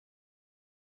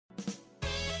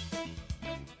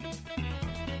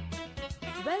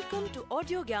Welcome to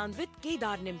Audio Gyan with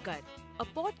Kedar Nimkar, a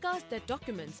podcast that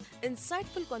documents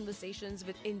insightful conversations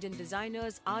with Indian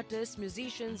designers, artists,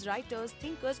 musicians, writers,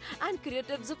 thinkers and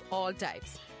creatives of all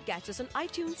types. Catch us on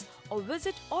iTunes or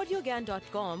visit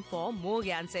audiogyan.com for more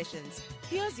Gyan sessions.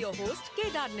 Here's your host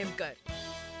Kedar Nimkar.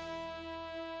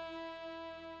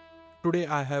 Today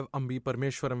I have Ambi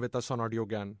Parmeshwaram with us on Audio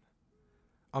Gyan.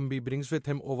 Ambi brings with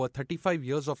him over 35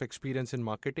 years of experience in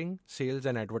marketing, sales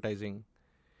and advertising.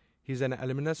 He's an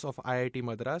alumnus of IIT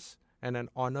Madras and an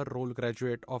honor roll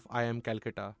graduate of IIM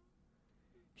Calcutta.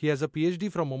 He has a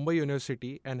PhD from Mumbai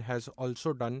University and has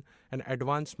also done an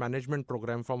advanced management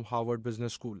program from Harvard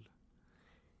Business School.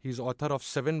 He's author of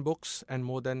 7 books and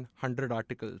more than 100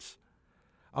 articles.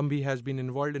 Ambi has been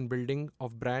involved in building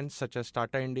of brands such as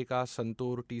Tata Indica,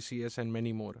 Santoor, TCS and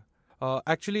many more.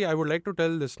 Actually, I would like to tell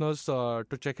listeners to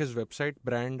check his website,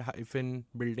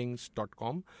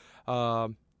 brand-buildings.com.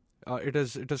 It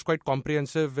is quite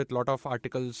comprehensive with a lot of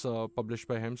articles published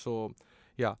by him. So,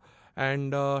 yeah.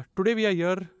 And today we are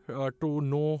here to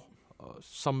know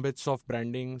some bits of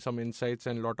branding, some insights,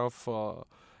 and lot of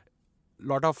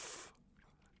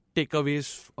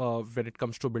takeaways when it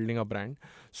comes to building a brand.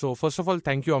 So, first of all,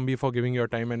 thank you, Ambi, for giving your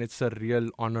time, and it's a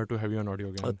real honor to have you on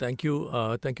Audio Gyan. Thank you,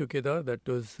 Kedar. That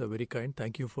was very kind.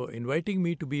 Thank you for inviting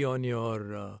me to be on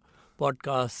your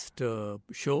podcast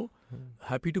show.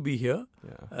 Happy to be here.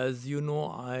 Yeah. As you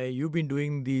know, you've been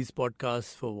doing these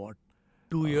podcasts for what?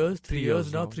 2 years, 3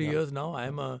 years now? 3 years now.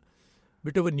 I'm a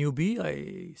bit of a newbie.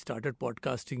 I started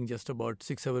podcasting just about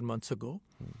 6-7 months ago.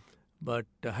 But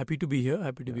happy to be here.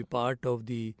 Happy to be part of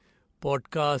the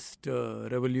podcast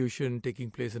revolution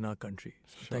taking place in our country.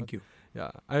 So thank you.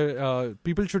 Yeah,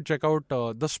 people should check out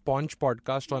the Sponge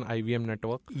podcast on IVM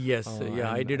Network. Yes,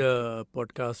 I did a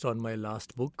podcast on my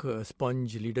last book,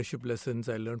 Sponge Leadership Lessons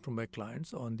I Learned from My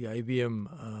Clients on the IVM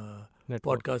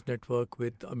podcast network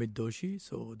with Amit Doshi.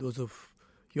 So those of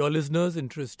your listeners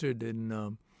interested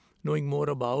in knowing more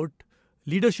about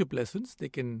leadership lessons, they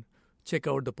can check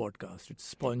out the podcast. It's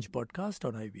Sponge Podcast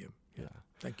on IVM. Yeah,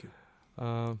 thank you.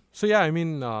 I've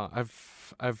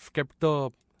kept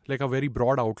a very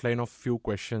broad outline of few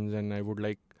questions, and I would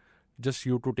like just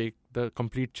you to take the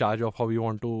complete charge of how you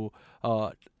want to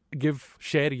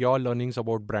share your learnings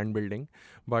about brand building.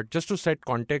 But just to set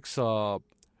context,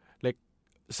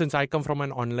 since I come from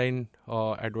an online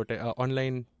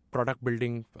online product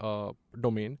building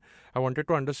domain, I wanted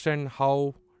to understand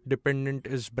how dependent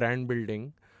is brand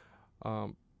building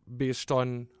based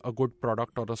on a good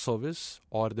product or a service,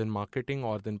 or then marketing,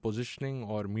 or then positioning,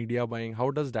 or media buying.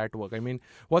 How does that work? I mean,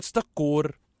 what's the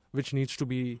core which needs to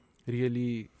be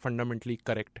really fundamentally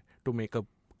correct to make a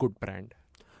good brand?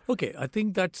 Okay, I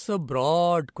think that's a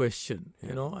broad question,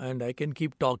 and I can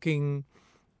keep talking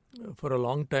for a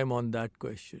long time on that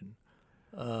question,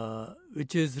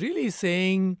 which is really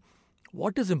saying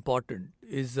what is important.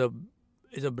 Is a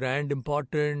brand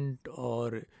important,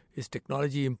 or is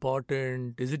technology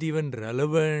important? Is it even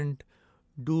relevant?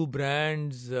 Are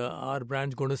brands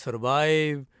going to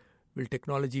survive? Will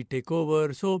technology take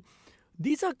over? So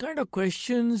these are kind of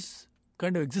questions,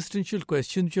 kind of existential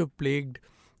questions which have plagued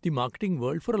the marketing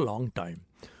world for a long time.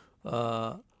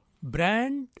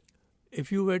 Brand, if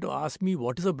you were to ask me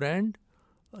what is a brand,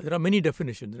 there are many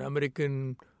definitions. The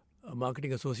American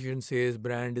Marketing Association says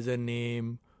brand is a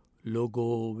name,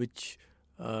 logo, which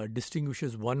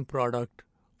distinguishes one product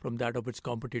from that of its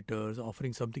competitors,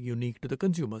 offering something unique to the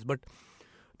consumers. But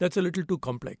that's a little too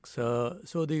complex.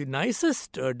 So the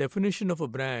nicest definition of a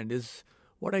brand is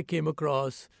what I came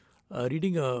across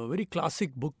reading a very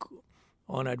classic book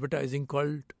on advertising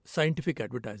called Scientific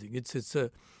Advertising. It's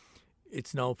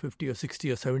now 50 or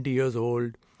 60 or 70 years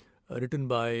old, written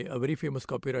by a very famous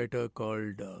copywriter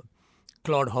called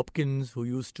Claude Hopkins, who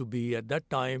used to be at that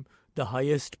time the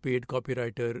highest paid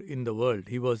copywriter in the world.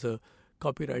 He was a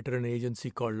copywriter in an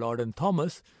agency called Lord &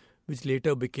 Thomas, which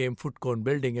later became Foot Cone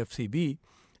Building, FCB.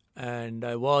 And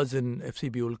I was in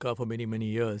FCB Ulka for many, many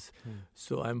years.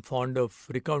 So I'm fond of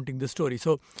recounting the story.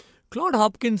 So Claude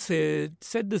Hopkins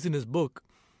said this in his book,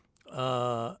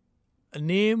 a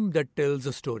name that tells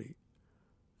a story.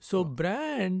 So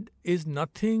brand is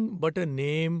nothing but a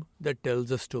name that tells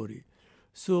a story.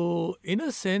 So in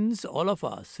a sense, all of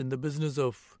us in the business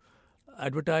of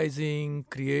advertising,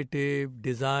 creative,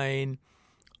 design,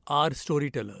 are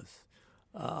storytellers.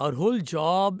 Our whole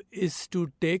job is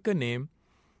to take a name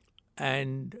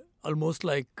and almost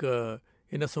like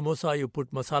in a samosa, you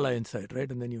put masala inside, right?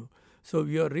 And then so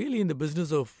we are really in the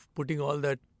business of putting all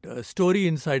that story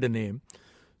inside a name,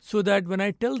 so that when I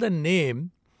tell the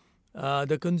name,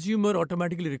 the consumer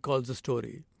automatically recalls the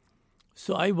story.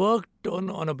 So I worked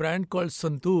on a brand called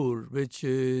Santoor, which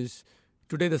is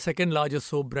today the second largest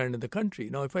soap brand in the country.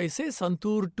 Now, if I say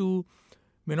Santur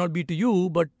may not be to you,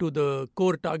 but to the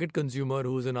core target consumer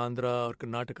who's in Andhra or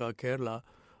Karnataka, Kerala,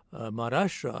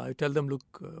 Maharashtra, I tell them, look,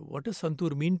 what does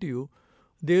Santur mean to you?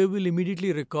 They will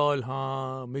immediately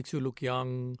recall, makes you look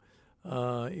young.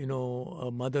 A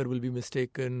mother will be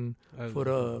mistaken for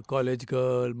a college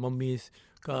girl. Mummy's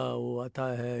ka wo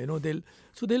aata hai.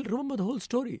 They'll remember the whole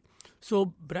story. So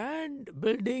brand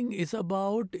building is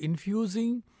about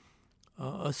infusing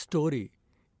a story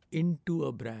into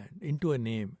a brand, into a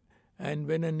name. And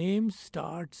when a name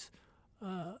starts,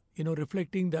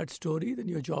 reflecting that story, then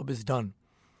your job is done.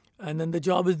 And then the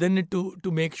job is then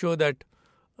to make sure that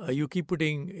you keep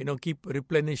keep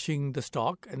replenishing the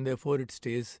stock, and therefore it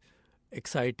stays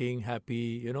exciting,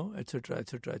 happy, etc.,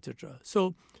 etc., etc.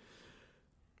 So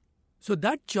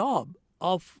that job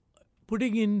of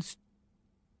putting in,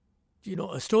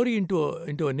 a story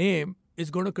into a name is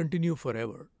going to continue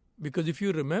forever. Because if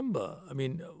you remember,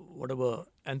 whatever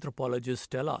anthropologists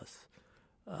tell us,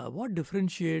 what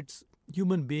differentiates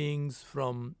human beings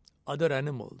from other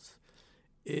animals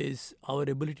is our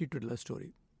ability to tell a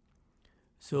story.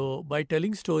 So by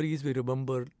telling stories, we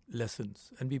remember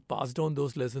lessons, and we pass down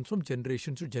those lessons from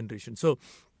generation to generation. So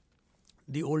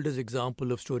the oldest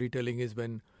example of storytelling is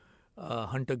when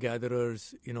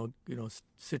hunter-gatherers,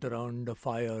 sit around a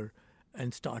fire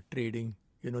and start trading.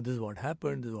 This is what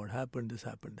happened, this is what happened, this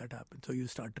happened, that happened. So you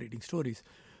start trading stories.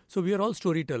 So we are all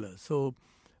storytellers. So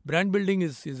brand building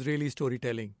is really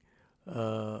storytelling.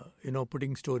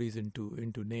 Putting stories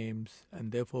into names,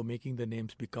 and therefore making the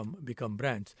names become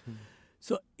brands.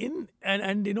 So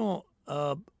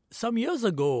some years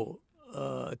ago,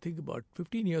 I think about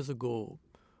 15 years ago,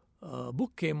 a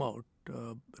book came out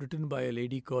written by a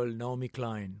lady called Naomi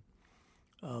Klein.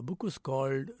 Book was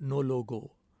called No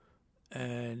Logo,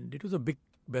 and it was a big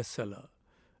bestseller.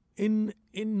 In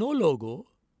No Logo,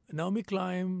 Naomi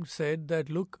Klein said that,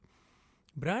 look,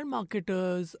 brand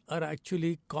marketers are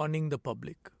actually conning the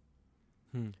public.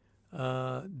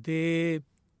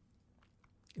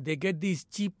 They get these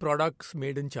cheap products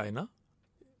made in China,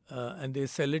 and they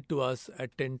sell it to us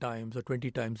at 10 times or 20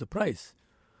 times the price.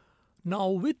 Now,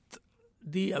 with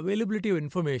the availability of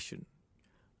information,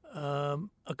 a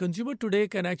consumer today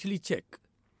can actually check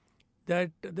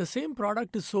that the same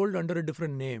product is sold under a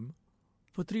different name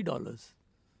for $3.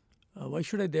 Why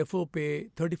should I therefore pay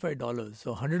 $35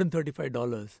 or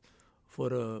 $135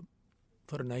 for a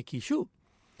Nike shoe?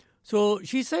 So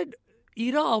she said,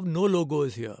 era of no logo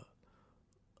is here.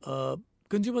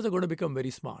 Consumers are going to become very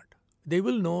smart. They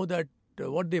will know that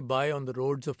what they buy on the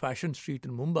roads of Fashion Street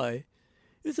in Mumbai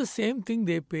is the same thing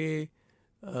they pay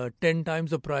 10 times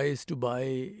the price to buy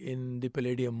in the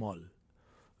Palladium Mall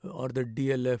or the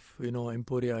DLF,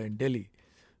 Emporia in Delhi.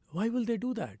 Why will they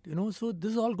do that? So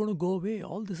this is all going to go away.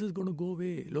 All this is going to go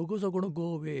away. Logos are going to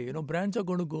go away. Brands are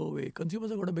going to go away.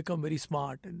 Consumers are going to become very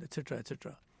smart, and etc.,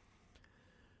 etc.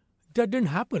 That didn't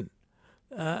happen.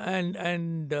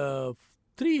 And 3-4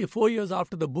 years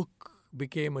after the book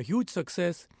became a huge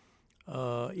success,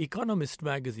 Economist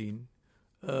magazine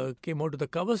came out with a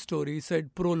cover story,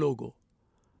 said pro logo.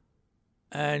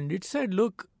 And it said,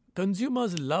 look,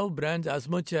 consumers love brands as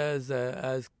much as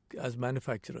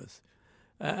manufacturers.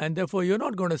 And therefore, you're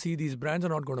not going to see these brands are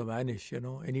not going to vanish,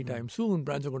 anytime soon.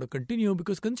 Brands are going to continue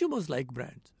because consumers like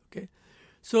brands. Okay,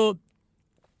 so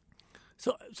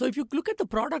if you look at the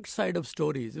product side of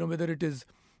stories, whether it is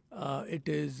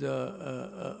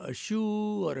a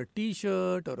shoe or a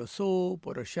T-shirt or a soap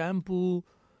or a shampoo,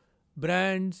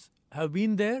 brands have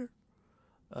been there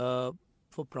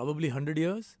for probably 100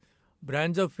 years.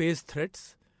 Brands have faced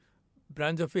threats.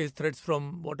 Brands have faced threats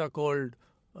from what are called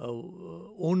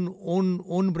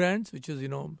own brands, which is,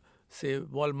 say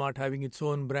Walmart having its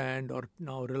own brand, or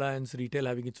now Reliance Retail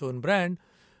having its own brand.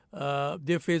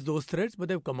 They've faced those threats, but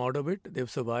they've come out of it. They've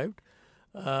survived.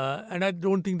 And I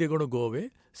don't think they're going to go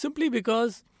away, simply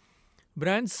because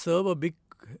brands serve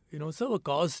a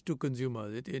cause to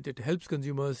consumers. It helps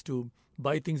consumers to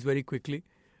buy things very quickly,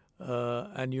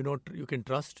 and you can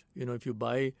trust. If you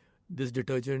buy this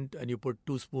detergent and you put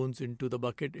 2 spoons into the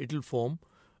bucket, it'll foam.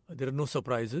 There are no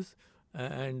surprises.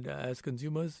 And as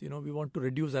consumers, we want to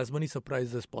reduce as many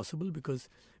surprises as possible, because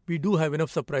we do have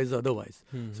enough surprises otherwise.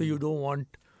 Mm-hmm. So you don't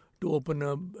want to open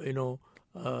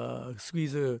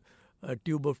squeeze a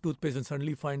tube of toothpaste and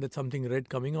suddenly find that something red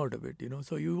coming out of it.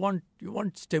 So you want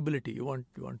stability, you want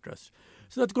trust.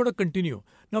 So that's going to continue.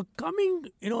 Now coming,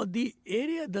 the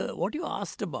area, what you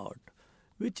asked about,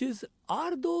 which is,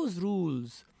 are those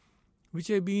rules which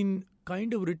have been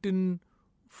kind of written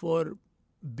for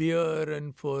beer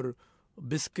and for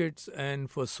biscuits and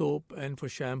for soap and for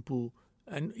shampoo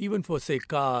and even for, say,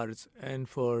 cars and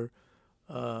for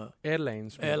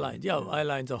Airlines.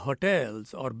 airlines or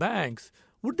hotels or banks,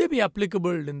 would they be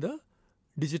applicable in the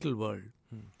digital world?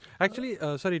 Actually,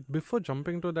 sorry, before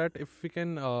jumping to that, if you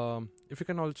can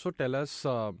also tell us,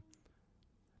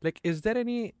 is there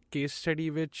any case study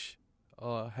which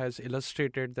has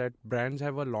illustrated that brands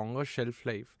have a longer shelf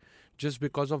life just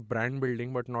because of brand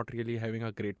building, but not really having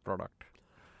a great product?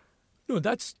 No,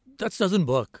 that doesn't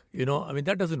work.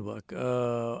 That doesn't work.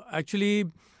 Actually,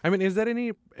 is there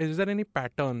any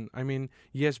pattern?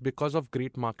 Yes, because of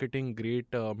great marketing,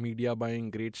 great media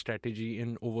buying, great strategy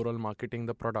in overall marketing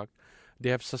the product, they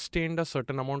have sustained a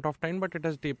certain amount of time, but it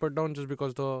has tapered down just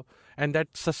because that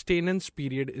sustenance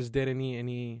period, is there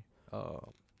any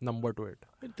number to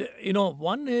it?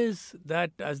 One is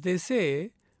that, as they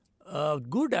say,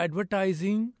 good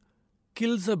advertising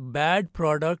kills a bad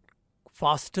product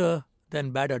faster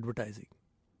than bad advertising.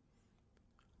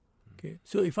 Okay,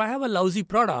 so if I have a lousy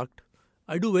product,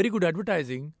 I do very good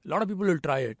advertising, a lot of people will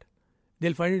try it,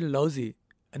 they'll find it lousy,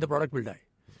 and the product will die.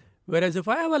 Whereas if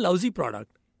I have a lousy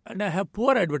product and I have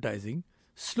poor advertising,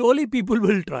 slowly people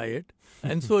will try it,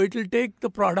 and so it will take the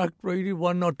product probably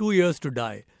 1 or 2 years to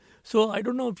die. So I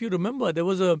don't know if you remember, there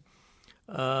was a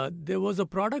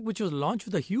product which was launched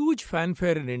with a huge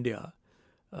fanfare in India.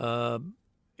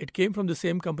 It came from the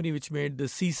same company which made the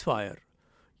Ceasefire.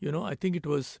 I think it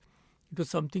was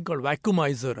something called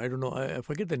Vacuumizer. I don't know. I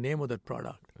forget the name of that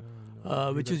product.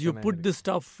 Which is you put this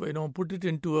stuff, put it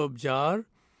into a jar.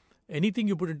 Anything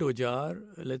you put into a jar,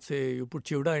 let's say you put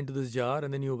chivda into this jar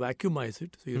and then you vacuumize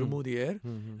it. So you remove the air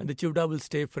and the chivda will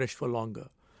stay fresh for longer.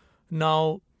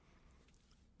 Now,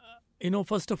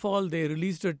 first of all, they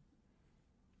released a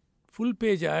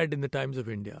full-page ad in the Times of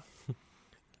India.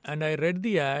 And I read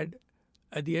the ad,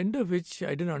 at the end of which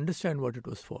I didn't understand what it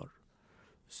was for.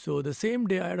 So the same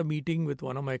day I had a meeting with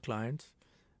one of my clients,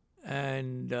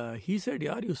 and he said,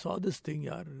 "Yaar, you saw this thing,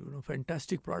 yaar,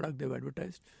 fantastic product they've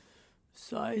advertised."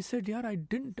 So I said, "Yaar, I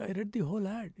didn't. I read the whole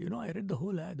ad. I read the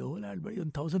whole ad, but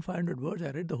in 1,500 words,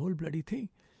 I read the whole bloody thing.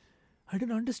 I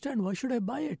didn't understand. Why should I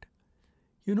buy it?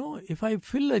 If I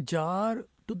fill a jar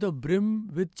to the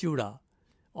brim with chivda,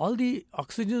 all the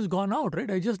oxygen has gone out, right?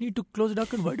 I just need to close it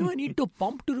up. And why do I need to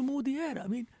pump to remove the air?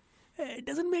 It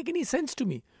doesn't make any sense to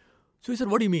me." So he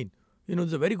said, "What do you mean?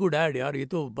 It's a very good ad, yaar. Ye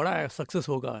to bada success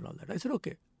hoga," and all that. I said,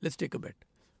 "Okay, let's take a bet.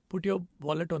 Put your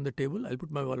wallet on the table. I'll put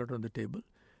my wallet on the table.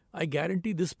 I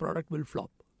guarantee this product will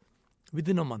flop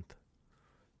within a month."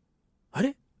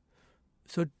 Are?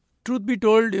 So truth be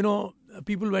told,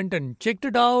 people went and checked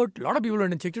it out. A lot of people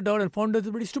went and checked it out and found that it's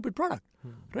a very stupid product,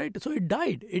 right? So it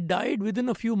died. It died within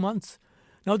a few months.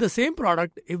 Now the same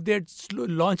product, if they had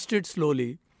launched it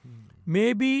slowly,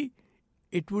 maybe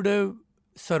it would have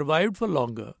survived for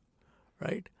longer,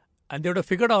 right? And they would have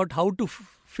figured out how to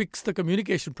fix the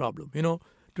communication problem.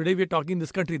 Today we're talking in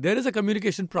this country. There is a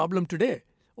communication problem today,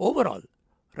 overall,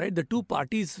 right? The two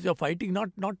parties are fighting, not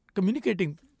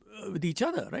communicating with each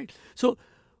other, right? So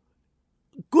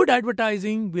good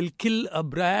advertising will kill a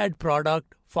bad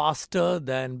product faster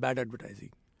than bad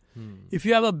advertising. If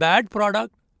you have a bad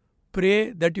product,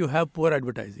 pray that you have poor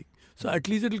advertising. So at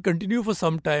least it will continue for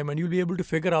some time and you'll be able to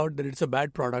figure out that it's a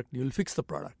bad product. You'll fix the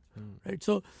product, right?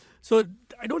 So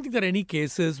I don't think there are any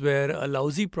cases where a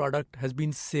lousy product has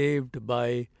been saved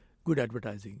by good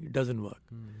advertising. It doesn't work.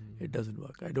 It doesn't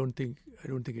work. I don't think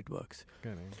it works.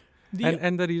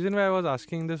 And the reason why I was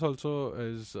asking this also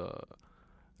is a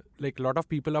lot of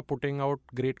people are putting out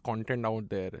great content out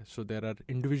there. So there are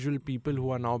individual people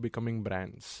who are now becoming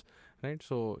brands, right?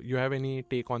 So you have any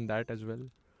take on that as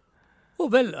well? Oh,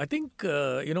 well, I think,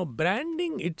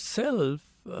 branding itself,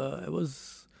 I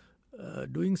was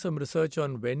doing some research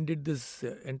on when did this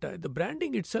the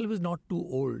branding itself is not too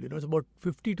old. It's about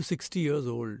 50 to 60 years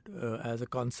old as a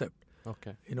concept.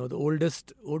 Okay. The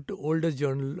oldest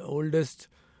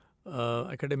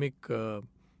academic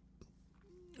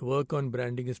work on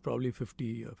branding is probably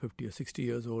 50 or 60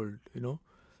 years old, In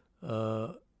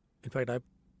fact, I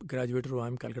graduated from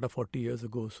IIM Calcutta 40 years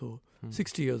ago, so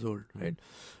 60 years old, right?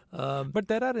 But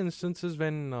there are instances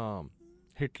when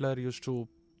Hitler used to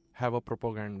have a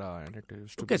propaganda and it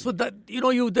used to so that,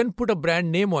 you then put a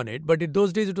brand name on it, but in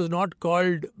those days it was not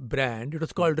called brand, it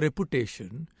was called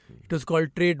reputation, it was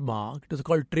called trademark, it was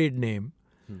called trade name,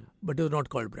 but it was not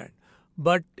called brand.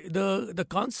 But the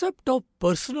concept of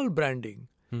personal branding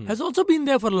has also been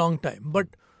there for a long time. But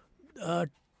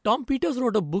Tom Peters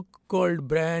wrote a book called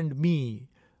Brand Me.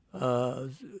 It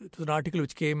was an article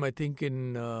which came, I think,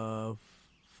 in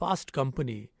Fast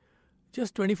Company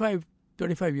just 25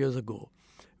 years ago.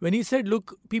 When he said,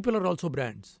 look, people are also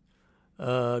brands.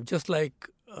 Just like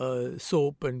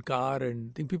soap and car,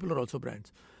 and I think people are also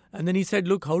brands. And then he said,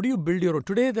 look, how do you build your own?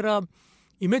 Today there are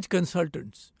image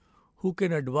consultants who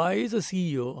can advise a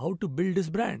CEO how to build his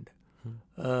brand.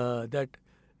 That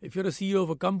if you're a CEO of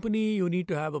a company, you need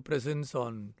to have a presence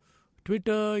on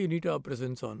Twitter, you need to have a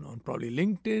presence on probably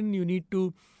LinkedIn, you need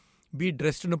to be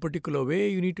dressed in a particular way,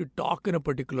 you need to talk in a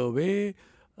particular way,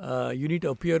 you need to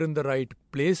appear in the right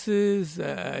places,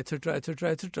 etc., etc.,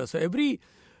 etc. So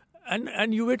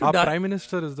and you were to Our Prime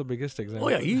Minister is the biggest example. Oh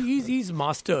yeah, he's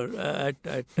master at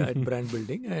brand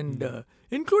building, and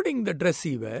including the dress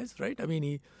he wears, right? I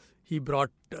mean, he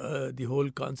brought the whole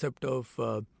concept of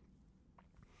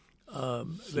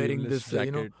wearing this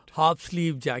half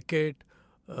sleeve jacket,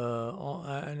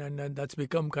 and that's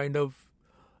become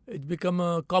it's become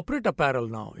a corporate apparel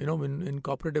now. In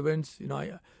corporate events,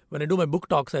 when I do my book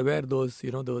talks, I wear those,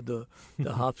 the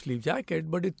half sleeve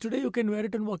jacket. But today you can wear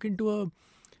it and walk into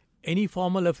any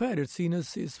formal affair. It's seen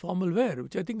as formal wear,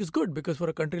 which I think is good, because for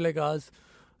a country like ours,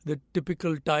 the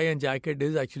typical tie and jacket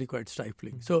is actually quite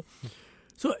stifling. So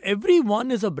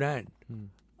everyone is a brand,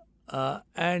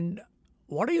 and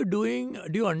what are you doing?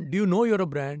 Do you know you're a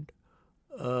brand?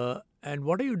 And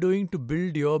what are you doing to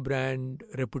build your brand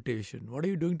reputation? What are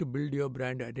you doing to build your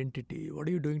brand identity? What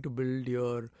are you doing to build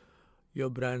your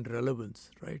brand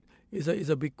relevance? Right, is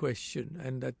a big question,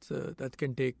 and that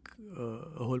can take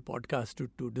a whole podcast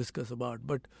to discuss about.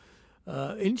 But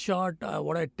in short,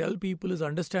 what I tell people is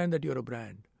understand that you're a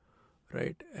brand,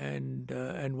 right? And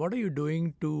what are you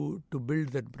doing to build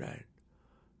that brand?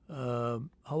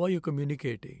 How are you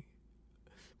communicating?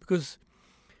 Because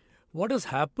what has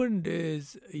happened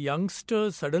is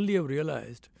youngsters suddenly have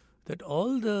realized that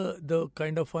all the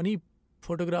kind of funny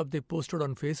photographs they posted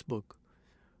on Facebook,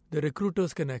 the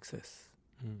recruiters can access.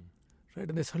 Right?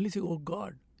 And they suddenly say, oh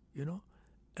God,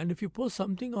 And if you post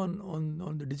something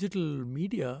on the digital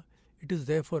media, it is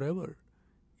there forever.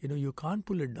 You can't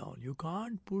pull it down. You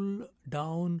can't pull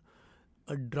down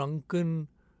a drunken,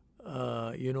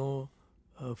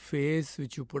 face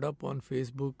which you put up on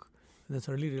Facebook, and then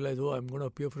suddenly realize, oh, I'm going to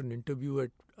appear for an interview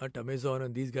at Amazon,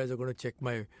 and these guys are going to check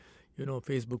my,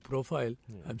 Facebook profile.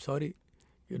 Yeah. I'm sorry,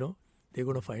 they're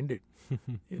going to find it.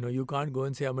 You can't go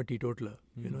and say I'm a teetotaler.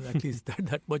 At least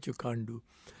that much you can't do.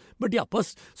 But yeah,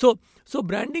 so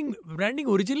branding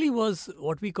originally was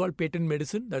what we call patent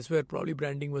medicine. That's where probably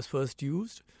branding was first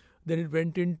used. Then it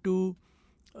went into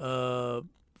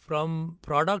from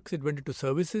products, it went into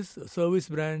services. Service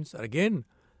brands again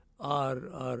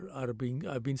are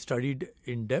being studied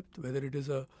in depth, whether it is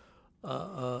a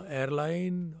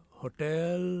airline,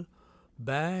 hotel,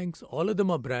 banks, all of them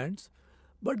are brands.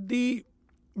 But the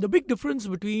big difference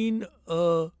between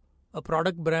a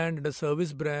product brand and a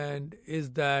service brand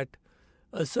is that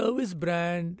a service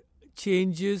brand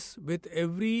changes with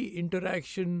every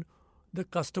interaction the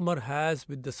customer has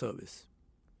with the service.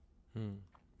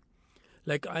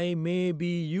 Like I may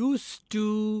be used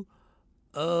to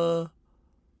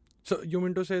So you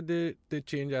mean to say they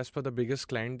change as per the biggest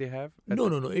client they have?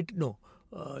 No.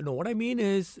 What I mean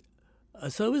is a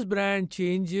service brand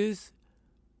changes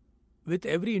with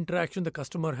every interaction the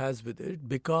customer has with it,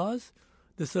 because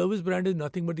the service brand is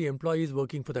nothing but the employees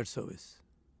working for that service.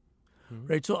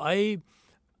 Right? So I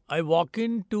walk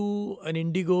into an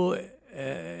Indigo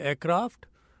aircraft,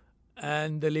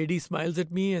 and the lady smiles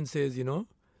at me and says, good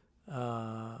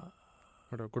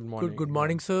morning. Good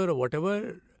morning, sir, or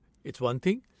whatever. It's one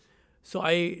thing. So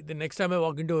the next time I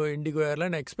walk into an Indigo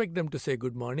airline, I expect them to say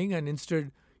good morning, and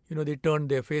instead, they turn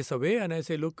their face away, and I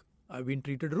say, look, I've been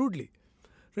treated rudely.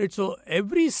 Right? So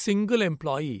every single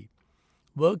employee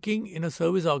working in a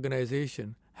service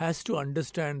organization has to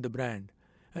understand the brand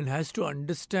and has to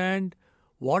understand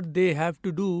what they have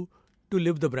to do to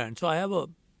live the brand. So I have a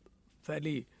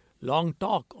fairly long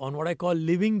talk on what I call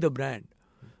living the brand.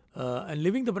 And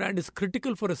living the brand is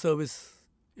critical for a service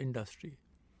industry.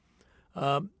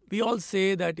 We all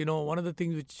say that, one of the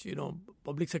things which,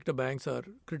 public sector banks are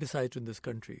criticized in this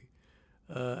country,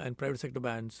 and private sector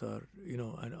banks are,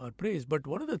 are praised. But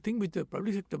one of the things which the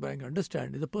public sector bank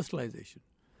understand is the personalization.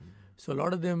 So a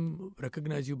lot of them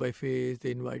recognize you by face,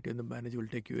 they invite you, and the manager will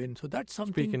take you in. So that's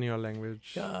something. Speak in your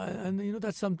language. Yeah, and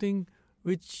that's something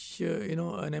which,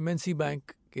 an MNC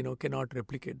bank, cannot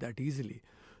replicate that easily.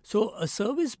 So a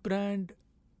service brand,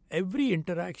 every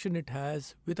interaction it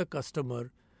has with a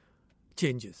customer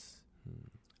changes.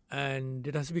 And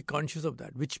it has to be conscious of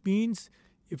that, which means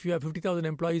if you have 50,000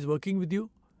 employees working with you,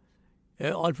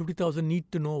 all 50,000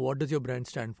 need to know what does your brand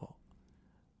stand for,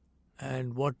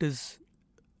 and what is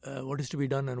to be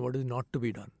done and what is not to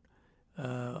be done,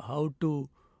 how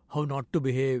not to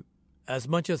behave as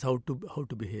much as how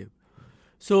to behave.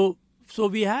 So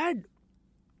we had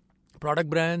product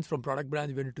brands. From product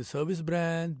brands, we went into service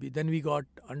brands. Then we got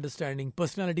understanding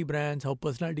personality brands, how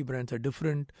personality brands are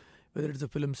different, whether it's a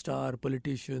film star,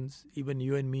 politicians, even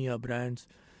you and me are brands.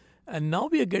 And now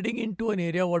we are getting into an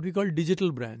area what we call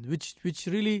digital brands, which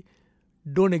really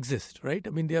don't exist, right?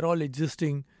 I mean, they are all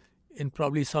existing in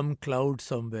probably some cloud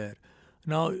somewhere.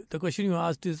 Now, the question you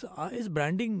asked is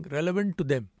branding relevant to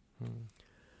them?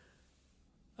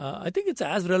 I think it's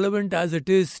as relevant as it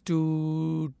is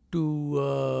to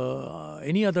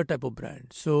any other type of brand.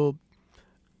 So,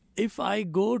 if I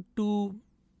go to,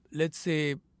 let's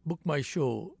say, book my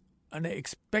show, and I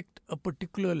expect a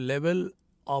particular level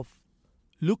of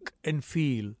look and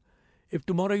feel, if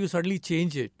tomorrow you suddenly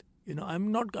change it, you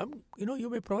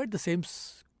may provide the same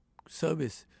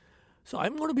service. So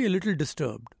I'm going to be a little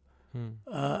disturbed.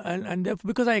 And therefore,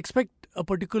 because I expect a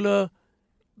particular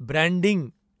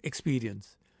branding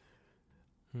experience.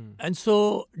 And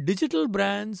so digital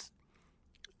brands,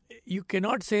 you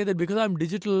cannot say that because I'm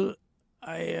digital,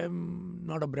 I am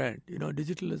not a brand.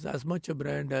 Digital is as much a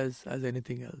brand as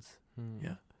anything else.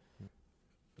 Yeah.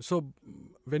 So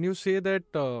when you say that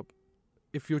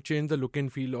if you change the look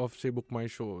and feel of, say, Book My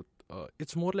Show,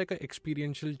 it's more like an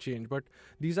experiential change. But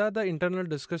these are the internal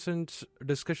discussions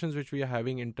which we are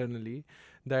having internally,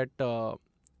 that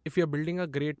if you're building a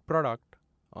great product,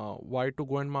 why to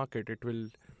go and market? It will,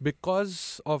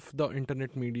 because of the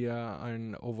internet media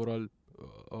and overall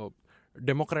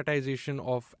democratization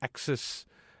of access,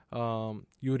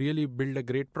 you really build a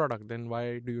great product, then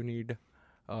why do you need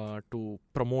to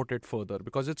promote it further?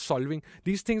 Because it's solving,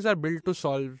 these things are built to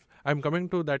solve. I'm coming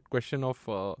to that question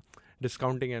of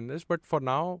discounting and this, but for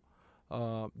now,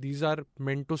 these are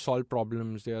meant to solve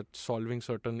problems. They are solving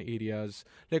certain areas,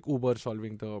 like Uber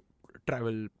solving the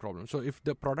travel problem. So if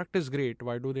the product is great,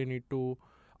 why do they need to,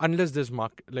 unless there's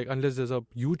a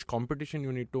huge competition,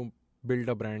 you need to build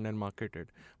a brand and market it.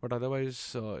 But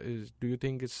otherwise, do you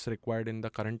think it's required in the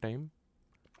current time?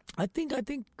 I think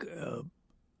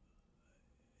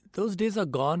those days are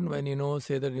gone when,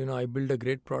 say that, I build a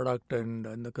great product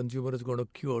and the consumer is going to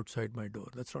queue outside my door.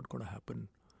 That's not going to happen.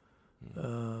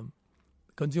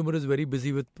 Consumer is very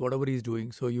busy with whatever he's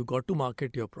doing. So you got to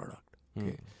market your product.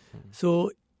 Okay.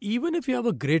 So even if you have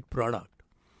a great product,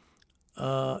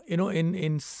 in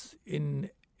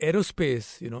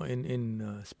aerospace,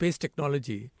 in space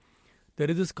technology, there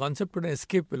is this concept of an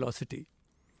escape velocity.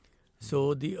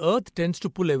 So the Earth tends to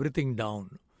pull everything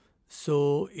down.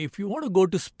 So if you want to go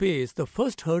to space, the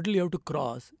first hurdle you have to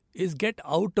cross is get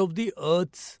out of the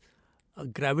Earth's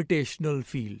gravitational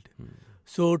field.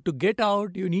 So to get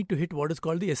out, you need to hit what is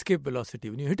called the escape velocity.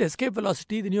 When you hit escape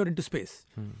velocity, then you're into space.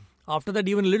 After that,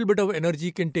 even a little bit of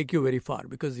energy can take you very far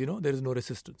because, there is no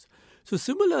resistance. So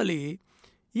similarly,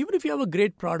 even if you have a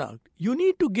great product, you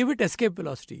need to give it escape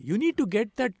velocity. You need to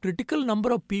get that critical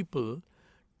number of people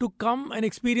to come and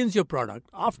experience your product.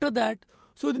 After that,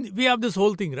 so we have this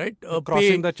whole thing, right?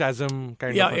 Crossing the chasm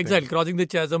kind of. Yeah, exactly. Crossing the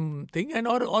chasm thing, and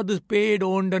or this paid,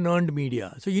 owned and earned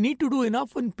media. So you need to do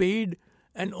enough in paid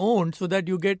and owned so that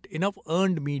you get enough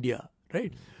earned media,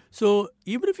 right? So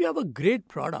even if you have a great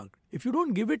product, if you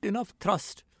don't give it enough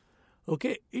thrust,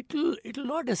 okay, it'll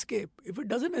not escape. If it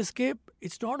doesn't escape,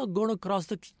 it's not going to cross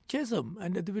the chasm.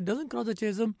 And if it doesn't cross the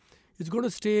chasm, it's going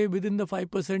to stay within the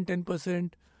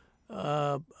 5%,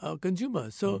 10%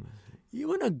 consumers. So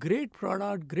even a great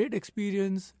product, great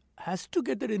experience has to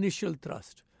get that initial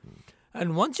thrust.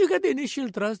 And once you get the initial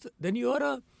thrust, then you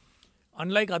are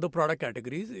unlike other product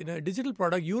categories, in a digital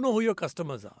product, you know who your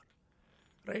customers are,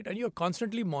 right? And you're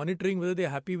constantly monitoring whether they're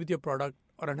happy with your product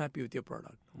or unhappy with your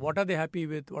product. What are they happy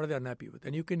with? What are they unhappy with?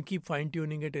 And you can keep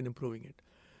fine-tuning it and improving it.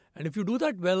 And if you do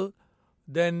that well,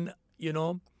 then,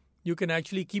 you can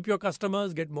actually keep your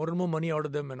customers, get more and more money out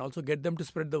of them, and also get them to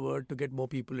spread the word to get more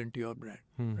people into your brand,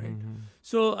 right?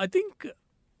 So I think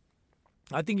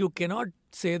you cannot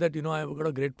say that, I've got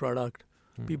a great product.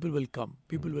 People will come.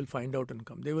 People will find out and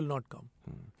come. They will not come.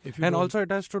 And also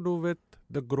it has to do with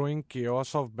the growing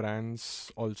chaos of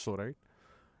brands also, right?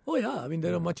 Oh, yeah. I mean,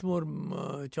 there are much more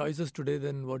choices today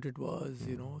than what it was,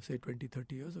 say 20,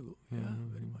 30 years ago. Yeah,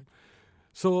 very much.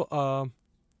 So,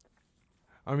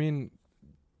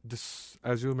 this,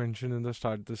 as you mentioned in the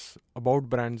start, this about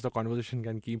brands, the conversation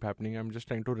can keep happening. I'm just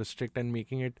trying to restrict and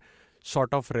making it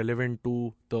sort of relevant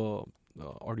to the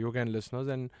AudioGyan listeners.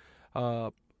 And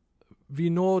we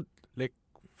know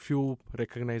few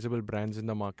recognizable brands in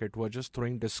the market who are just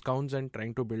throwing discounts and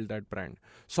trying to build that brand.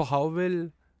 So how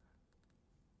will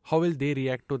they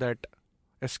react to that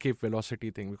escape velocity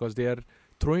thing? Because they are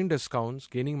throwing discounts,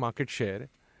 gaining market share,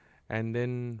 and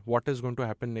then what is going to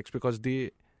happen next? Because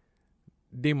they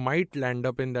might land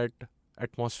up in that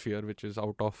atmosphere which is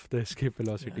out of the escape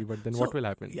velocity. Yeah. But then So, what will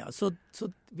happen? Yeah, so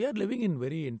we are living in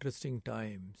very interesting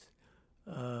times.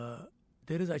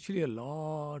 There is actually a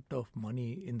lot of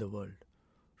money in the world,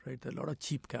 right? There are a lot of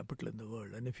cheap capital in the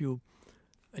world,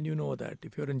 and you know that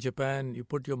if you're in Japan, you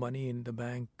put your money in the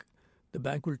bank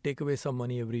will take away some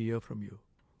money every year from you,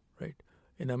 right?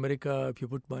 In America, if you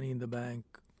put money in the bank,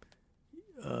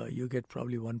 you get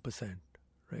probably 1%,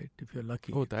 right? If you're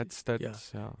lucky. Oh, that's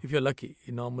yeah. If you're lucky,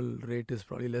 the normal rate is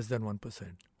probably less than 1%.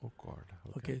 Oh God.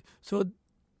 Okay. So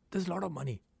there's a lot of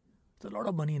money. There's a lot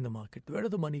of money in the market. Where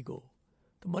does the money go?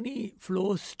 The money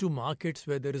flows to markets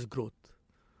where there is growth,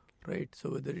 right?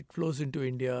 So whether it flows into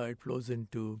India, it flows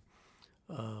into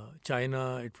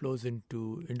China, it flows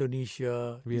into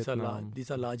Indonesia. Vietnam.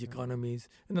 These are large economies.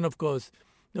 And then, of course,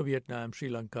 Vietnam, Sri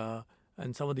Lanka,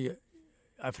 and some of the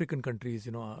African countries,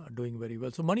 are doing very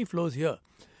well. So money flows here.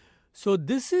 So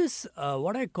this is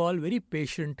what I call very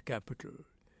patient capital.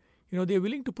 They're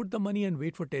willing to put the money and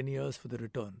wait for 10 years for the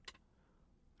return,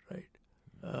 right?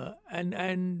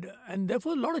 And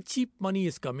therefore, a lot of cheap money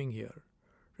is coming here,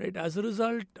 right? As a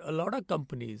result, a lot of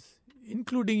companies,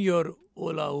 including your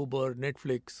Ola, Uber,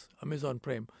 Netflix, Amazon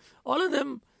Prime, all of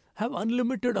them have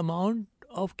unlimited amount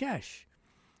of cash,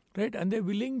 right? And they're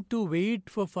willing to wait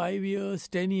for 5 years,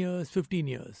 10 years, 15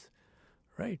 years,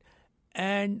 right?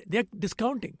 And they're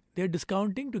discounting. They're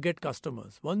discounting to get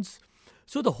customers.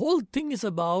 So the whole thing is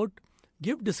about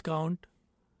give discount,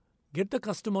 get the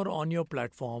customer on your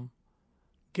platform,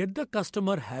 get the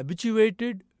customer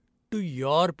habituated to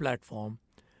your platform,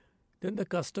 then the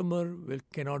customer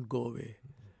cannot go away.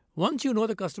 Once you know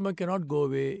the customer cannot go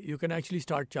away, you can actually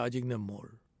start charging them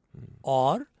more.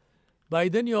 Or by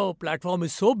then your platform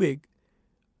is so big,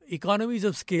 economies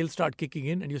of scale start kicking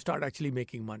in and you start actually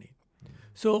making money.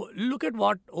 So look at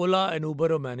what Ola and Uber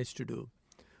have managed to do.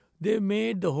 They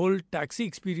made the whole taxi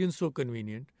experience so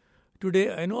convenient.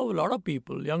 Today, I know a lot of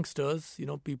people, youngsters,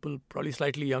 people probably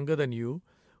slightly younger than you,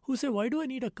 who say, why do I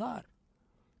need a car?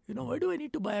 Why do I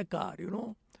need to buy a car?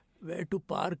 Where to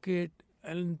park it?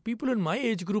 And people in my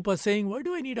age group are saying, why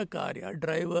do I need a car? Yeah,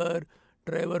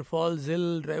 driver falls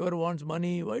ill, driver wants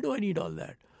money. Why do I need all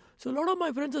that? So a lot of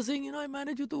my friends are saying, I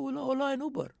manage with Ola and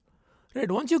Uber. Right?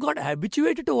 Once you got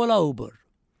habituated to Ola, Uber,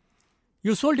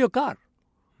 you sold your car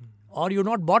or you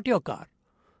not bought your car.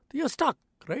 You're stuck,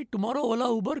 right? Tomorrow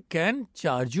Ola, Uber can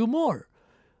charge you more.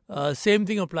 Same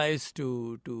thing applies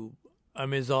to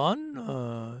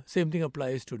Amazon. Same thing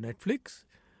applies to Netflix.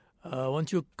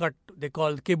 Once you cut, they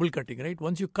call cable cutting, right?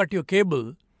 Once you cut your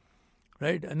cable,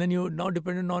 right, and then you're now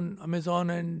dependent on Amazon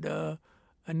and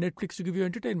Netflix to give you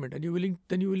entertainment, and you're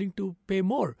willing to pay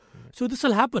more. Right. So this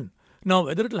will happen. Now,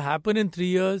 whether it will happen in 3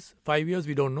 years, 5 years,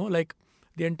 we don't know. Like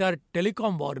the entire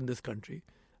telecom war in this country,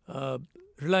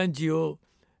 Reliance Jio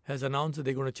has announced that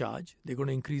they're going to charge. They're going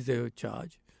to increase their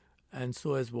charge, and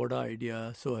so has Voda,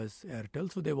 Idea, so has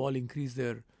Airtel. So they've all increased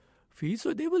their fees.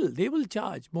 So they will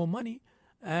charge more money.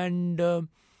 And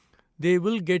they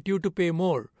will get you to pay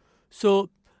more.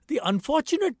 So the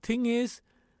unfortunate thing is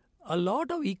a lot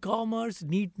of e-commerce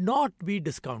need not be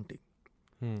discounting.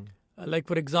 Like,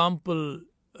 for example,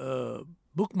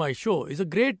 Book My Show is a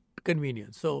great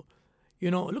convenience. So,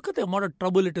 look at the amount of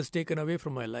trouble it has taken away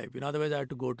from my life. Otherwise I had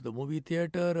to go to the movie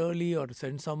theater early or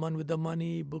send someone with the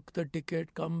money, book the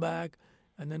ticket, come back,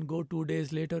 and then go 2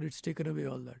 days later. It's taken away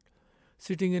all that.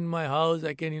 Sitting in my house,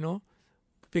 I can,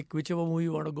 pick whichever movie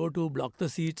you want to go to, block the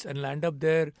seats and land up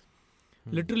there.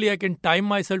 Literally, I can time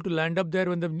myself to land up there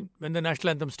when the national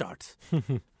anthem starts.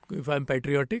 If I'm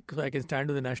patriotic, so I can stand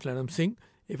to the national anthem, sing.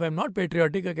 If I'm not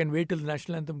patriotic, I can wait till the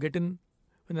national anthem get in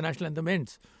when the national anthem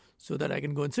ends so that I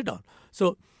can go and sit down.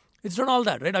 So it's not all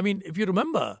that, right? I mean, if you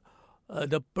remember,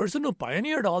 the person who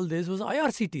pioneered all this was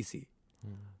IRCTC,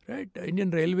 right?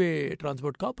 Indian Railway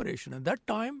Transport Corporation. At that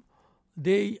time,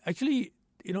 they actually,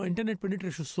 internet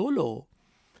penetration was so low,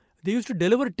 they used to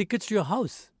deliver tickets to your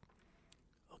house.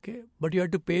 Okay, but you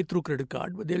had to pay through credit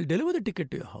card, but they'll deliver the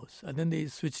ticket to your house, and then they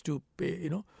switch to pay.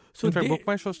 So in fact, Book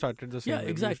My Show started the same. Yeah,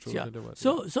 exactly. Yeah.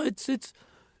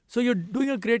 So you're doing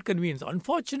a great convenience.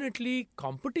 Unfortunately,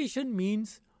 competition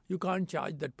means you can't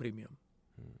charge that premium.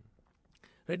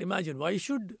 Right? Imagine why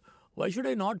should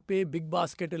I not pay Big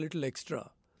Basket a little extra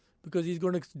because he's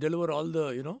going to deliver all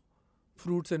the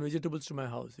fruits and vegetables to my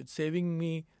house. It's saving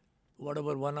me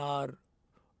whatever 1 hour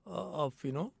of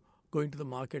going to the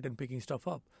market and picking stuff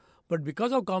up. But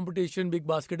because of competition, Big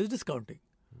Basket is discounting,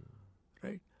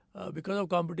 right? Because of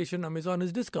competition, Amazon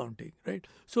is discounting, right?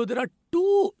 So there are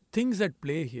two things at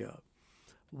play here.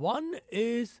 One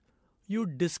is you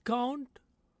discount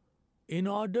in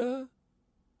order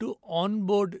to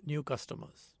onboard new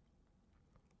customers.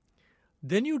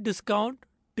 Then you discount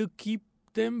to keep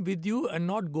them with you and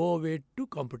not go away to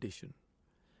competition.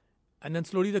 And then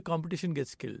slowly the competition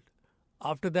gets killed.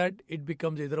 After that, it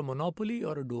becomes either a monopoly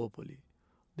or a duopoly.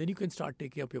 Then you can start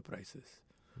taking up your prices.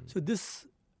 So this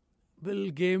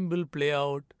game will play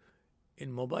out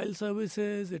in mobile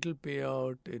services, it will play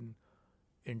out in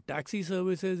taxi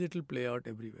services, it will play out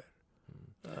everywhere.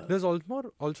 There's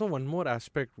also one more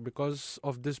aspect. Because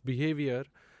of this behavior,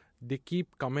 they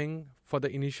keep coming for the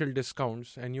initial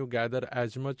discounts, and you gather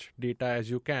as much data as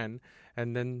you can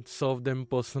and then serve them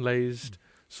personalized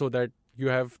so that you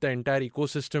have the entire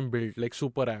ecosystem built, like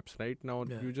super apps, right? Now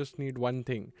you just need one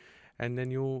thing and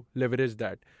then you leverage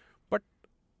that. But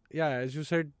yeah, as you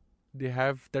said, they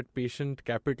have that patient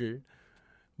capital.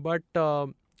 But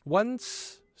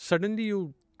once suddenly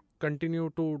you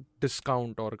continue to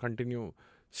discount or continue,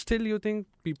 still you think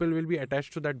people will be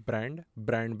attached to that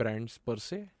brands per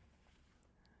se?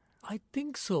 I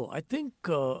think so. I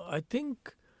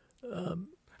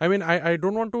mean, I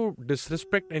don't want to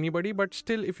disrespect anybody, but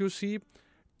still, if you see,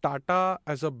 Tata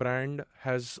as a brand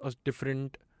has a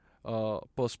different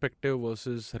perspective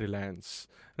versus Reliance,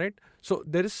 right? So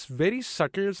there is very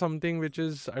subtle something which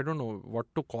is, I don't know what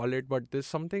to call it, but there's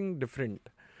something different.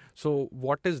 So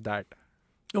what is that?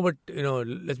 No, but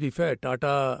let's be fair.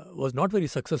 Tata was not very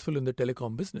successful in the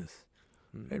telecom business,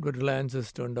 right? But Reliance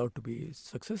has turned out to be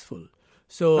successful.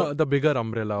 So the bigger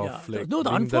umbrella of the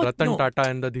Ratan Tata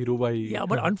and the Dhirubhai. Yeah,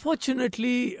 but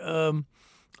unfortunately,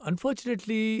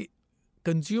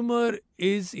 consumer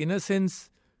is in a sense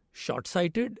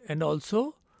short-sighted and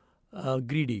also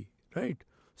greedy, right?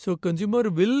 So consumer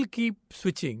will keep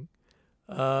switching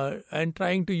and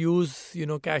trying to use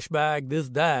cashback, this,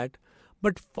 that,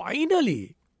 but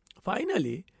finally,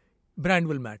 brand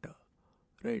will matter,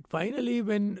 right? Finally,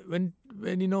 when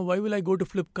why will I go to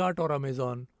Flipkart or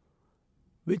Amazon?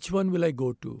 Which one will I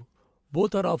go to?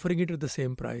 Both are offering it at the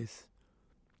same price.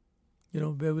 Why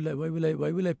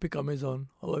will I pick Amazon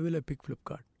or why will I pick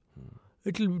Flipkart?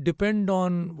 It will depend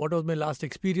on what was my last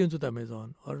experience with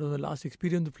Amazon or what was my last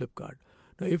experience with Flipkart.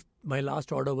 Now, if my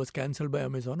last order was cancelled by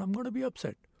Amazon, I'm going to be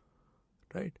upset,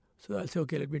 right? So I'll say,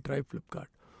 okay, let me try Flipkart.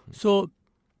 So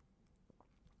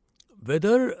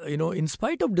whether, in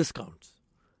spite of discounts,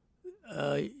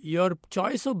 your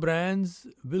choice of brands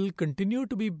will continue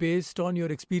to be based on your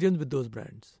experience with those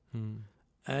brands.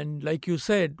 And like you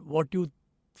said, what you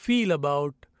feel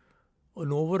about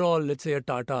an overall, let's say a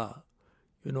Tata,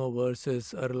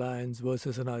 versus a Reliance,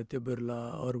 versus an Aditya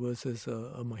Birla, or versus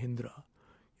a Mahindra.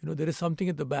 There is something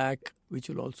at the back which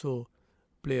will also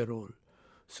play a role.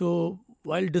 So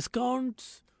while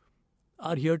discounts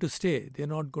are here to stay, they're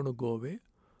not going to go away.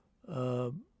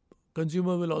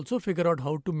 Consumer will also figure out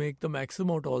how to make the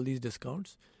maximum out of all these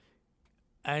discounts.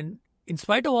 And in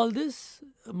spite of all this,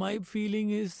 my feeling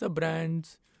is the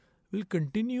brands will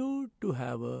continue to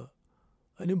have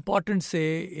an important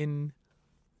say in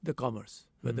the commerce,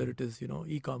 whether it is,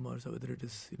 e-commerce or whether it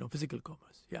is, physical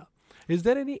commerce. Yeah. Is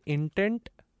there any intent?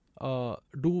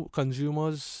 Do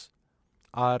consumers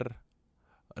are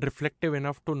reflective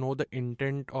enough to know the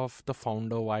intent of the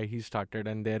founder, why he started,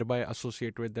 and thereby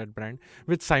associate with that brand,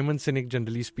 which Simon Sinek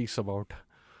generally speaks about?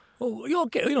 Oh,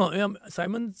 okay.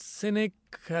 Simon Sinek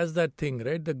has that thing,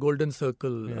 right? The golden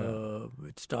circle,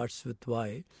 which starts with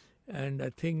why. And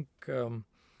I think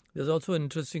there's also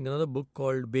another book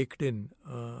called Baked In.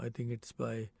 I think it's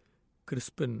by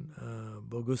Crispin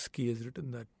Boguski has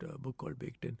written that book called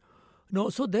Baked In. No,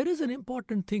 so there is an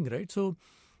important thing, right? So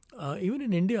even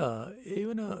in India,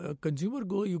 even a consumer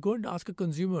you go and ask a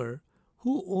consumer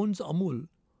who owns Amul,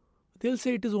 they'll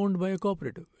say it is owned by a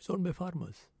cooperative. It's owned by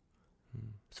farmers.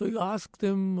 So you ask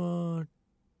them,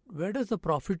 where does the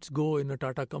profits go in a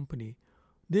Tata company?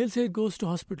 They'll say it goes to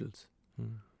hospitals.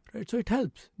 Right? So it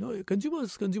helps. No,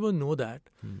 consumers know that,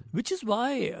 which is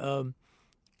why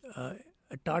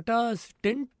Tatas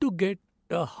tend to get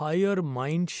a higher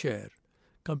mind share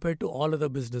compared to all other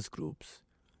business groups,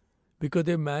 because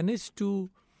they manage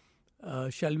to,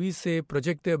 shall we say,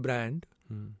 project their brand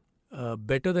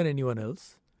better than anyone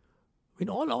else. I mean,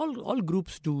 all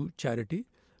groups do charity,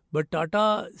 but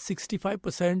Tata,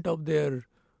 65% of their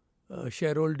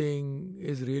shareholding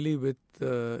is really with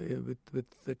the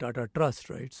Tata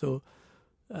Trust, right? So,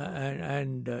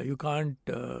 and you can't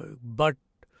but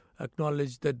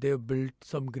acknowledge that they've built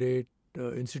some great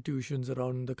institutions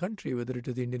around the country, whether it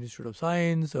is the Indian Institute of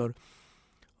Science or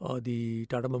the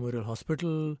Tata Memorial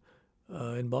Hospital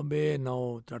in Bombay, and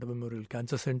now Tata Memorial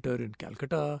Cancer Center in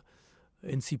Calcutta,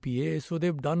 NCPA. So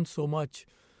they've done so much.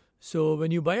 So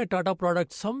when you buy a Tata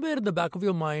product, somewhere in the back of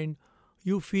your mind,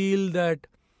 you feel that,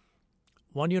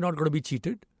 one, you're not going to be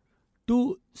cheated.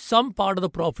 some part of the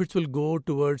profits will go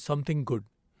towards something good.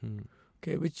 Hmm.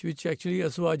 Okay, which actually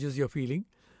assuages your feeling.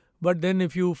 But then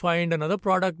if you find another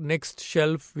product next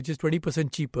shelf which is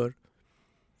 20% cheaper,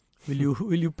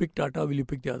 will you pick Tata? Will you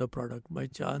pick the other product? My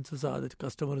chances are that the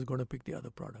customer is going to pick the other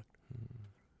product.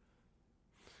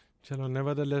 Chalo,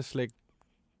 nevertheless, like,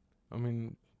 I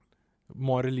mean,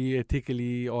 morally,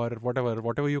 ethically, or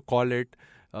whatever you call it,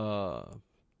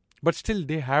 but still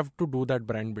they have to do that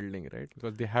brand building, right?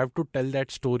 Because they have to tell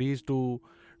that stories to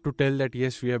tell that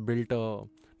yes, we have built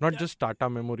not just Tata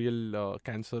Memorial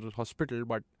Cancer Hospital,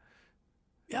 but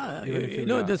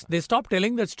they stop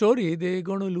telling that story, they're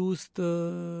going to lose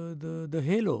the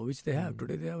halo which they have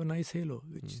today. They have a nice halo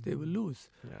which they will lose.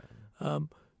 Yeah.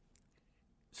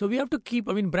 So we have to keep.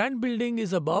 I mean, brand building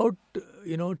is about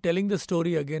telling the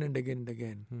story again and again and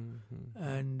again.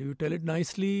 And you tell it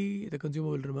nicely, the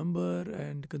consumer will remember,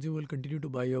 and the consumer will continue to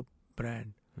buy your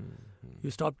brand. You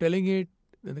stop telling it,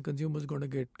 then the consumer is going to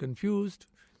get confused.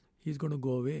 He's going to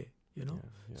go away.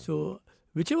 So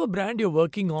whichever brand you're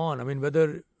working on, I mean,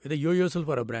 whether you yourself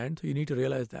are a brand, so you need to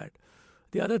realize that.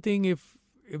 The other thing, if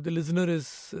the listener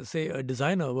is, say, a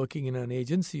designer working in an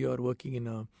agency or working in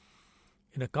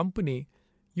a company,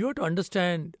 you have to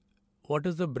understand what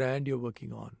is the brand you're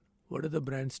working on, what does the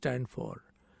brand stand for,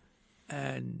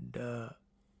 and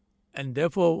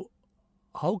therefore,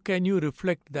 how can you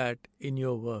reflect that in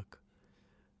your work?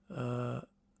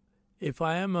 If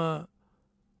I am a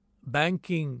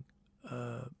banking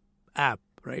app,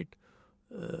 right?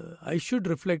 I should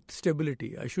reflect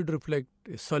stability. I should reflect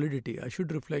solidity. I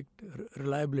should reflect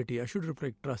reliability. I should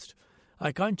reflect trust.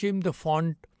 I can't change the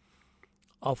font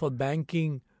of a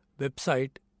banking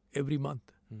website every month,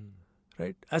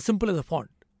 right? As simple as a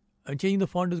font. And changing the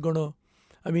font is going to,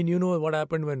 I mean, you know what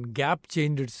happened when Gap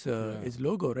changed its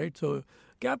logo, right? So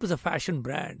Gap is a fashion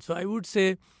brand. So I would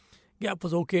say Gap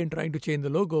was okay in trying to change the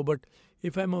logo, but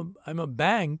if I'm a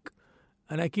bank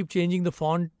and I keep changing the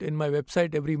font in my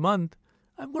website every month,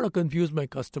 I'm going to confuse my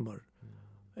customer.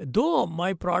 Though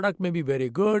my product may be very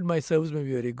good, my service may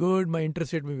be very good, my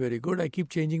interest rate may be very good, I keep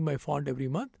changing my font every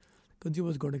month, consumer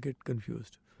is going to get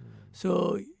confused.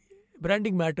 So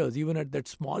branding matters even at that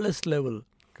smallest level.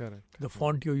 Correct. The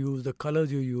font you use, the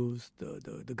colors you use,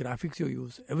 the graphics you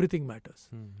use, everything matters.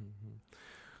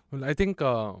 Well, I think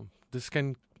this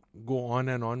can go on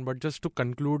and on, but just to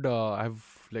conclude, I have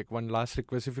like one last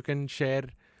request. If you can share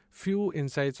few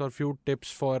insights or few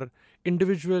tips for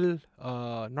individual,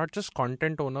 not just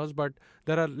content owners, but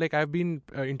there are, like, I've been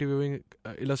interviewing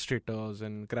illustrators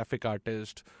and graphic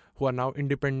artists who are now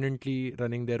independently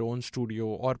running their own studio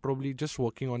or probably just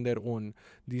working on their own,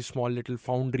 these small little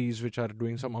foundries which are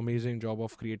doing some amazing job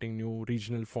of creating new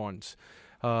regional fonts.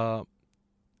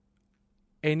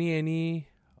 Any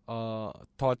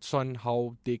thoughts on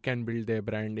how they can build their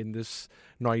brand in this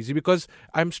noisy, because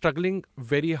I'm struggling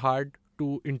very hard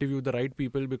to interview the right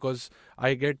people because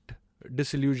I get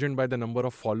disillusioned by the number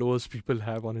of followers people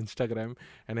have on Instagram,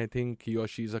 and I think he or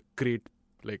she is a great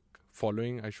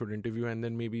following, I should interview, and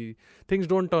then maybe things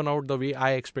don't turn out the way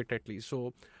I expect at least.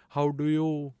 So how do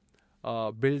you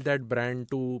build that brand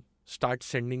to start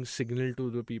sending signal to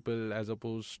the people as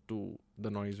opposed to the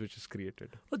noise which is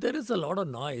created? Well, there is a lot of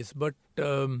noise, but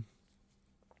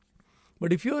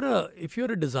if you're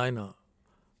a designer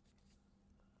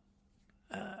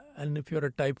and if you're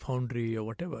a type foundry or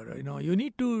whatever, you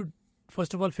need to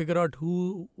first of all figure out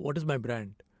what is my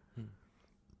brand,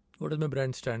 what does my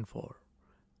brand stand for,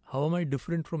 how am I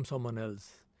different from someone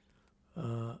else?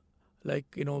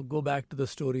 Go back to the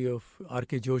story of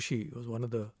R.K. Joshi, who was one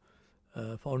of the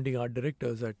founding art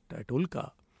directors at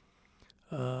Ulka.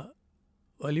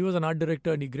 While he was an art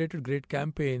director and he created great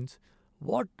campaigns,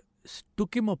 what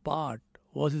took him apart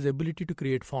was his ability to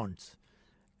create fonts.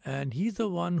 And he's the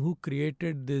one who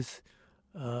created this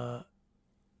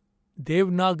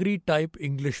Devanagari type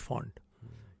English font.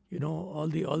 All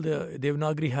the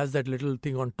Devanagari has that little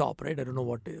thing on top, right? I don't know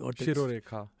what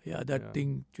Shirorekha. Yeah, that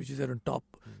thing which is there on top.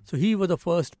 So he was the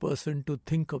first person to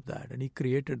think of that, and he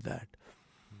created that.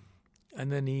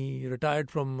 And then he retired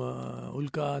from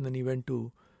Ulka, and then he went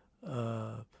to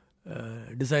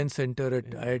Design Center at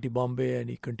IIT Bombay, and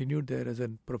he continued there as a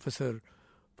professor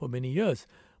for many years.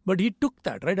 But he took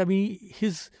that, right? I mean,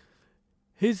 his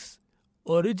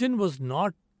origin was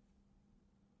not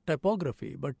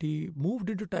typography, but he moved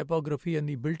into typography and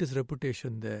he built his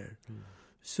reputation there.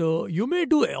 So you may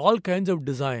do all kinds of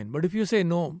design, but if you say,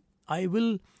 no,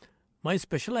 my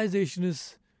specialization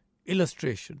is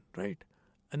illustration, right?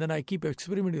 And then I keep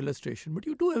experimenting illustration, but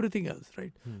you do everything else,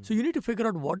 right? So you need to figure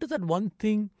out what is that one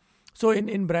thing. So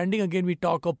in branding, again, we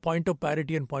talk of point of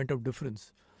parity and point of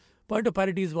difference. Point of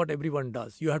parity is what everyone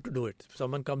does. You have to do it. If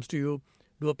someone comes to you,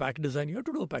 do a pack design, you have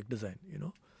to do a pack design,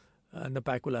 And the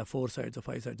pack will have 4 sides or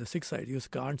 5 sides or 6 sides. You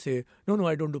can't say, no,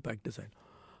 I don't do pack design.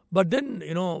 But then,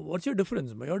 what's your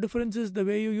difference? Your difference is the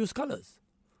way you use colors,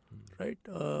 right?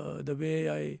 The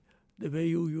way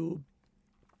you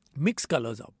mix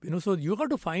colors up, So you got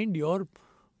to find your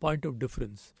point of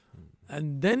difference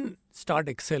and then start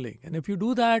excelling. And if you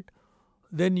do that,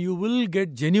 then you will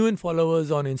get genuine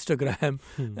followers on Instagram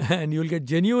and you'll get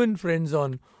genuine friends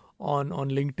on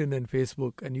LinkedIn and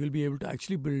Facebook, and you'll be able to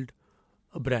actually build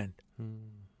a brand.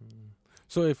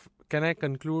 So can I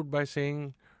conclude by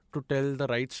saying, to tell the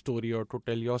right story or to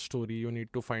tell your story, you need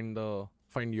to find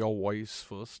your voice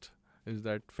first? Is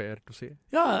that fair to say?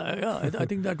 Yeah. I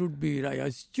think that would be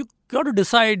right. You got to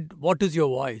decide what is your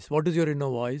voice, what is your inner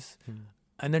voice,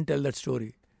 and then tell that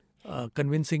story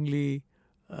convincingly,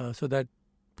 so that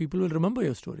people will remember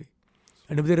your story.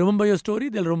 And if they remember your story,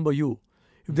 they'll remember you.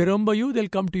 If they remember you, they'll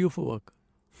come to you for work.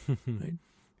 Right?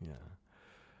 Yeah.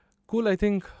 Cool. I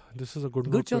think this is a good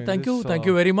job. Thank you. Thank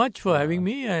you very much for having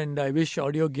me. And I wish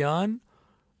Audio Gyan,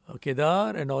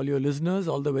 Kedar, and all your listeners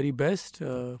all the very best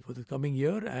for the coming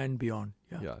year and beyond.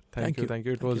 Yeah. Thank you.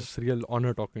 It was a real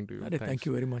honor talking to you. Thank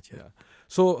you very much. Yeah.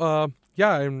 So, on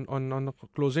a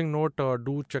closing note,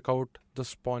 do check out the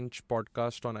Sponge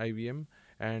podcast on IVM.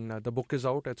 And the book is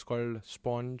out. It's called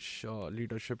Sponge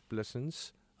Leadership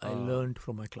Lessons. I learned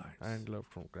from my clients. And learned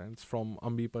from clients, from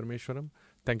Ambi Parmeshwaram.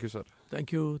 Thank you, sir.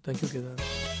 Thank you, Kedar.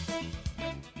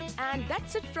 And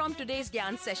that's it from today's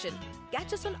Gyan session.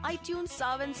 Catch us on iTunes,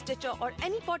 Saavn, Stitcher, or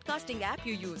any podcasting app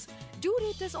you use. Do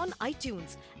rate us on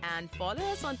iTunes and follow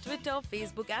us on Twitter,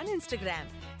 Facebook, and Instagram.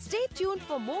 Stay tuned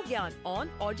for more Gyan on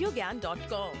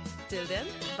audiogyan.com. Till then,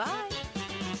 bye.